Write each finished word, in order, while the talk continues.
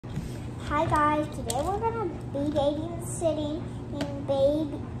Hi guys, today we're gonna be babysitting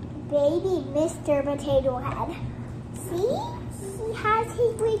baby Mr. Potato Head. See? He has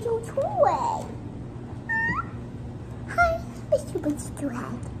his little toy. Hi, Mr. Potato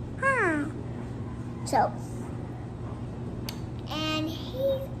Head. Hi. So, and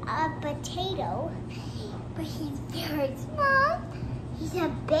he's a potato, but he's very small. He's a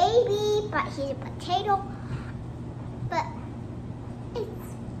baby, but he's a potato. But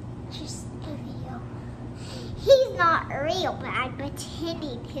it's just a video. He's not real, but I'm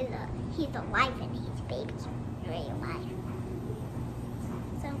pretending he's alive and he's baby really alive.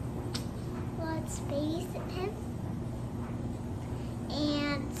 So let's babysit him.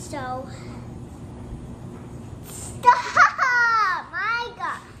 And so stop! My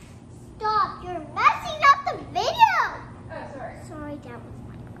God! Stop! You're messing up the video! Oh, sorry. Sorry, that was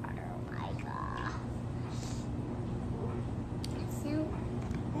my brother. Oh my God. So,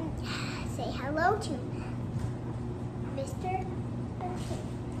 say hello to Mr.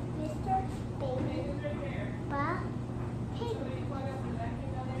 Baby Potato.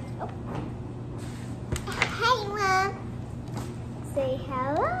 Oh. Hey, Mom. Say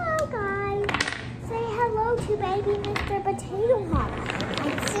hello, guys. Say hello to baby Mr. Potato Head.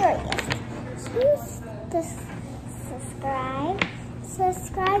 I'm serious. Choose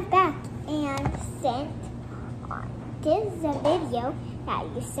subscribe back, and send this is a video that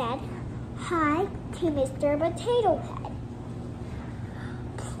you said hi to Mr. Potato Head.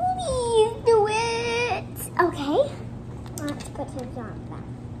 Please do it. Okay. Let's put his arm back.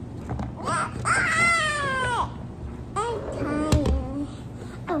 I'm tired.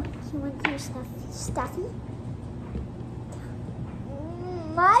 Oh, he wants your stuffy?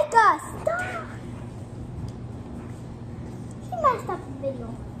 My God, stop! He messed up the video.